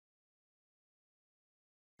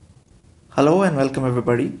Hello and welcome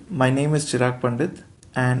everybody. My name is Chirag Pandit,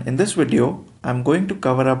 and in this video I'm going to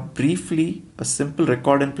cover up briefly a simple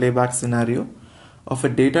record and playback scenario of a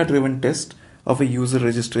data-driven test of a user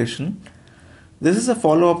registration. This is a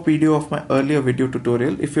follow-up video of my earlier video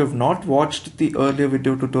tutorial. If you have not watched the earlier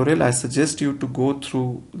video tutorial, I suggest you to go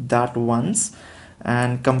through that once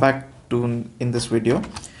and come back to in this video.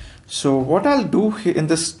 So what I'll do in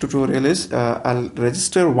this tutorial is I'll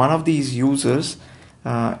register one of these users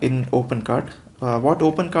in OpenCart. What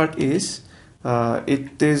OpenCart is,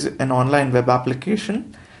 it is an online web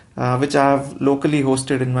application which I have locally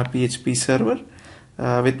hosted in my PHP server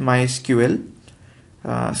with MySQL.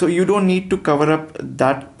 So you don't need to cover up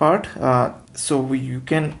that part. So you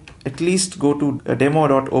can at least go to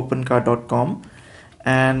demo.opencart.com,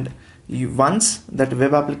 and once that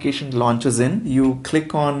web application launches in, you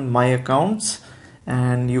click on My Accounts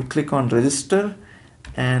and you click on Register,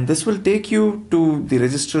 and this will take you to the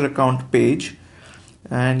register account page,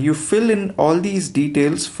 and you fill in all these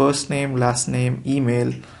details: first name, last name,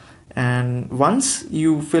 email. And once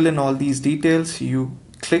you fill in all these details, you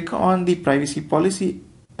click on the privacy policy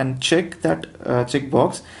and check that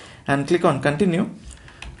checkbox and click on continue.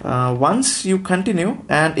 Once you continue,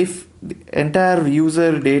 and if the entire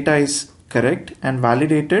user data is correct and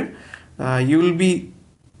validated, you will be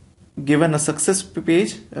given a success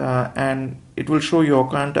page and it will show your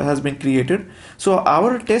account has been created. So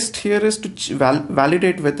our test here is to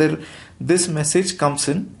validate whether this message comes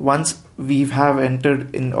in once we have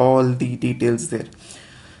entered in all the details there.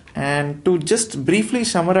 And to just briefly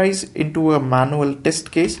summarize into a manual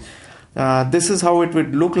test case, this is how it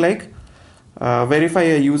would look like. Verify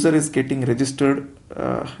a user is getting registered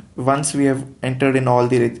once we have entered in all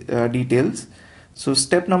the details. So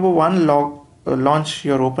step number one, launch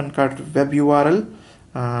your OpenCart web URL,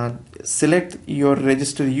 select your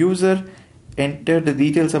registered user, enter the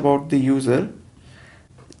details about the user,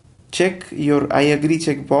 check your I agree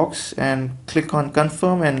checkbox and click on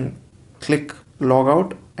confirm and click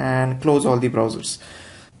logout and close all the browsers.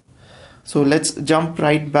 So let's jump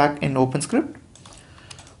right back in Openscript.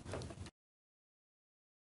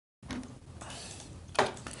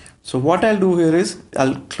 So what I'll do here is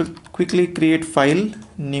I'll quickly create file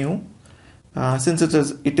new. Since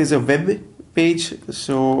it is a web page,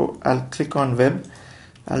 so I'll click on web.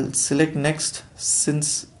 I'll select next.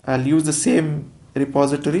 Since I'll use the same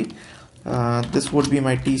repository, this would be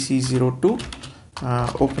my TC02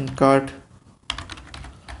 OpenCart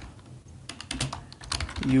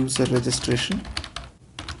user registration,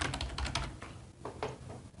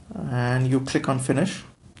 and you click on finish.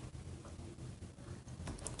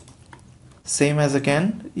 Same as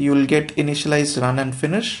again, you will get initialize, run and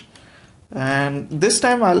finish. And this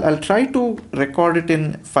time I'll try to record it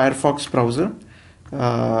in Firefox browser,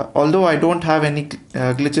 although I don't have any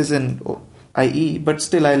glitches in IE, but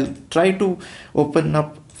still I'll try to open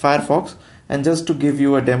up Firefox and just to give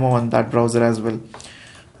you a demo on that browser as well.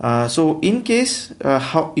 So in case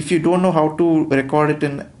if you don't know how to record it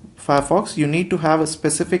in Firefox, you need to have a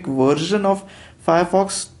specific version of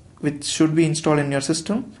Firefox which should be installed in your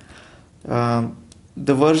system. The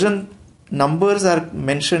version numbers are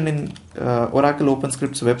mentioned in Oracle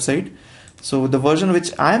OpenScript's website. So the version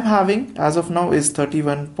which I am having as of now is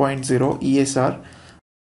 31.0 ESR.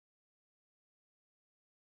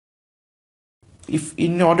 If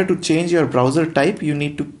in order to change your browser type, you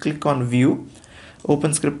need to click on View,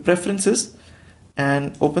 OpenScript Preferences,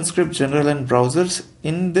 and OpenScript General and Browsers.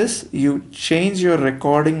 In this, you change your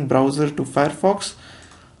recording browser to Firefox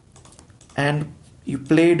and you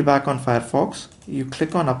play it back on Firefox. You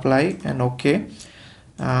click on apply and OK.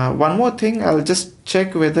 One more thing, I'll just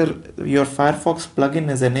check whether your Firefox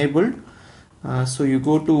plugin is enabled. So you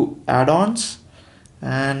go to add-ons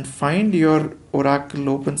and find your Oracle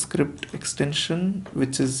OpenScript extension,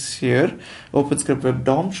 which is here. OpenScript Web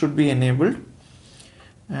DOM should be enabled,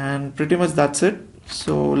 and pretty much that's it.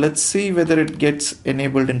 So let's see whether it gets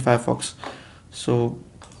enabled in Firefox. So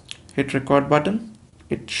hit record button.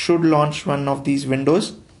 It should launch one of these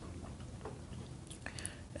windows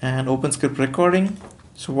and OpenScript recording.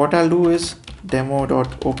 So what I'll do is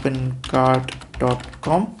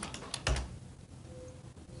demo.opencart.com.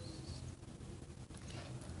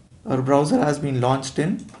 Our browser has been launched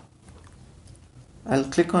in. I'll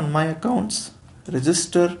click on My Accounts,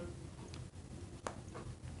 register.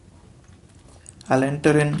 I'll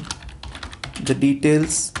enter in the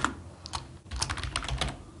details.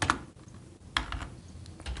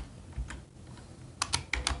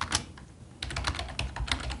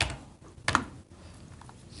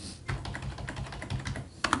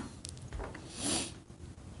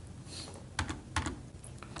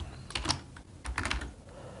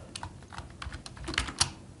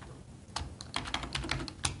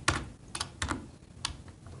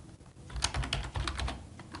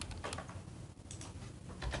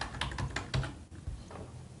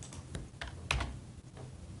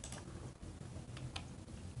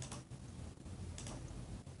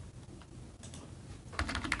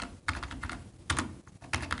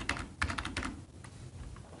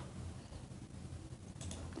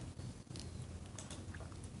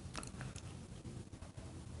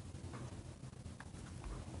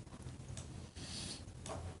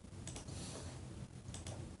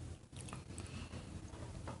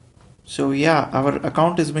 So yeah, our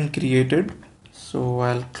account has been created. So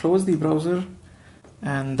I'll close the browser,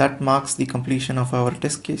 and that marks the completion of our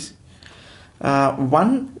test case.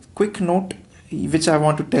 One quick note which I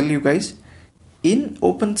want to tell you guys: in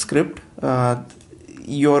Openscript,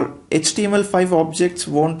 your HTML5 objects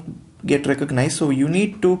won't get recognized, so you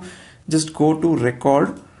need to just go to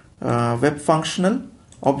record web functional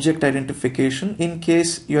object identification in case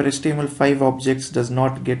your HTML5 objects does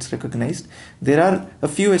not get recognized. There are a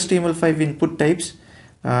few HTML5 input types,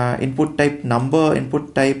 input type number,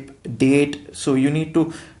 input type date, so you need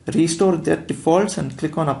to restore their defaults and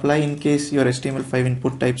click on apply in case your HTML5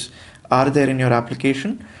 input types are there in your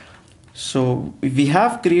application. So we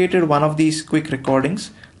have created one of these quick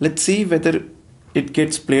recordings. Let's see whether it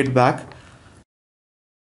gets played back.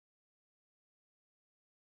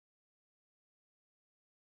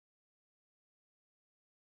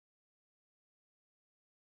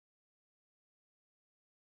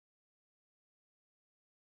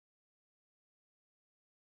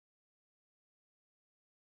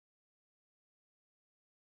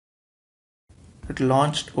 It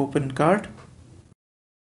launched OpenCard.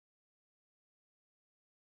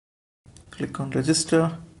 Click on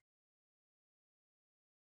register.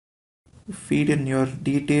 Feed in your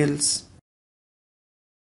details.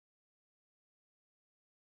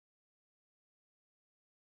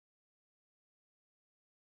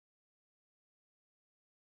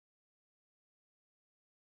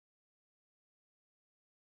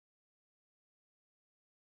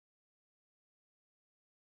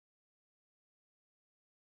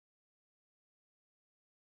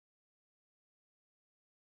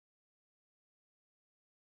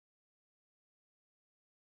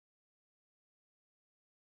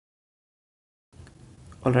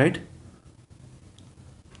 All right.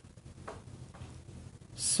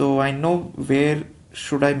 So I know where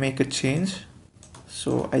should I make a change.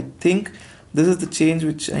 So I think this is the change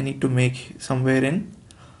which I need to make somewhere in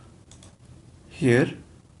here.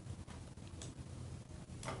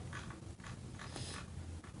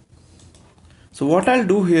 So what I'll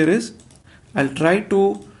do here is I'll try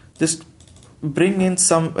to just bring in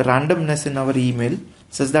some randomness in our email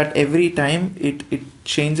such that every time it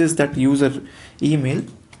changes that user email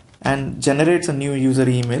and generates a new user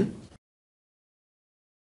email.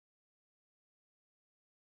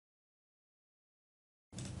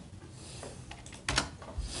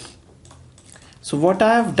 So what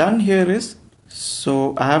I have done here is,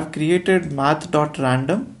 so I have created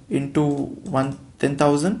math.random into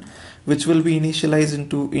 10,000, which will be initialized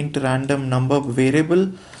into int random number variable,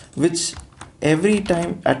 which every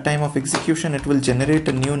time at time of execution it will generate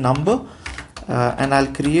a new number, and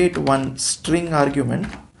I'll create one string argument,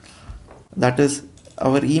 that is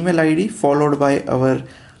our email ID followed by our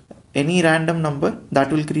any random number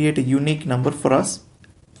that will create a unique number for us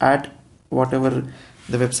at whatever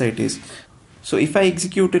the website is. So if I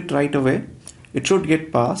execute it right away, it should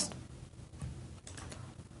get passed.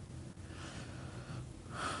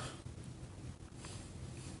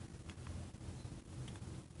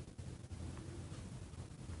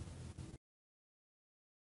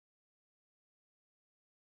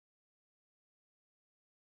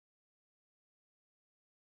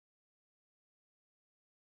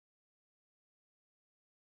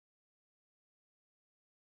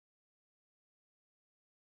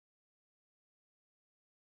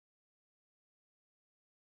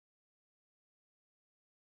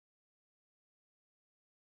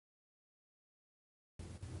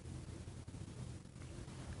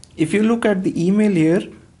 If you look at the email here,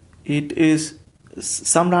 it is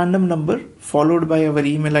some random number followed by our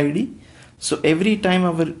email ID. So every time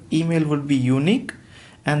our email will be unique,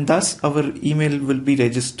 and thus our email will be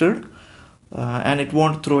registered, and it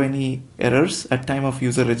won't throw any errors at time of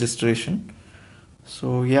user registration.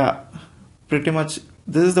 So yeah, pretty much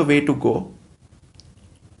this is the way to go.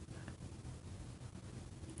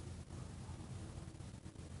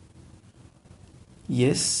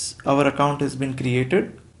 Yes, our account has been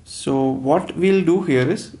created. So what we'll do here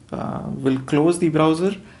is we'll close the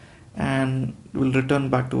browser and we'll return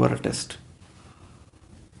back to our test.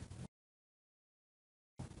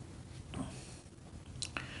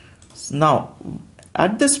 Now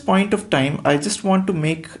at this point of time, I just want to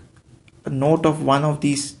make a note of one of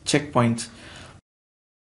these checkpoints.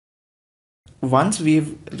 Once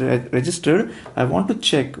we've registered, I want to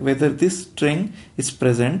check whether this string is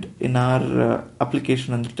present in our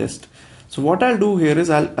application and the test. So what I'll do here is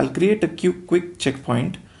I'll create a quick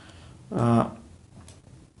checkpoint. I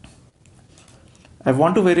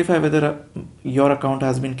want to verify whether your account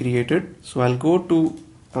has been created. So I'll go to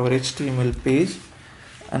our HTML page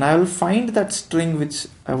and I will find that string which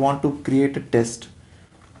I want to create a test.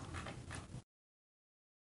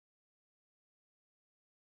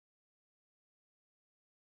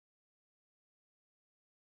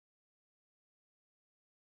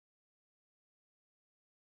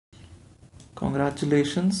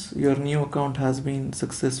 Congratulations, your new account has been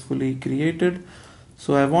successfully created.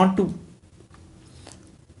 So I want to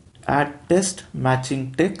add test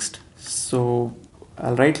matching text. So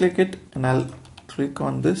I'll right click it and I'll click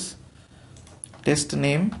on this test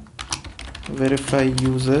name, verify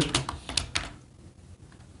user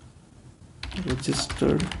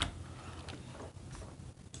registered,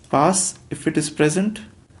 pass if it is present,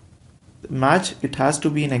 match, it has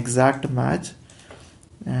to be an exact match,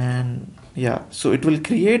 and yeah, so it will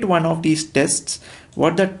create one of these tests.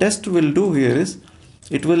 What that test will do here is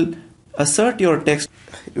it will assert your text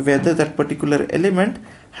whether that particular element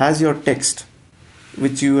has your text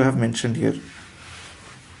which you have mentioned here.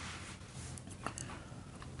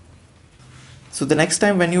 So the next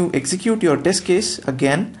time when you execute your test case,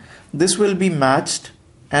 again this will be matched,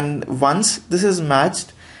 and once this is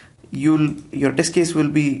matched, your test case will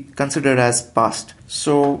be considered as passed.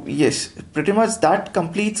 So yes, pretty much that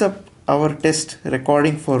completes up our test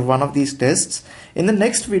recording for one of these tests. In the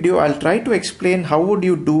next video, I'll try to explain how would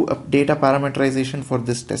you do a data parameterization for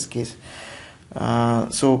this test case.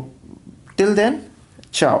 So till then,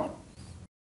 ciao.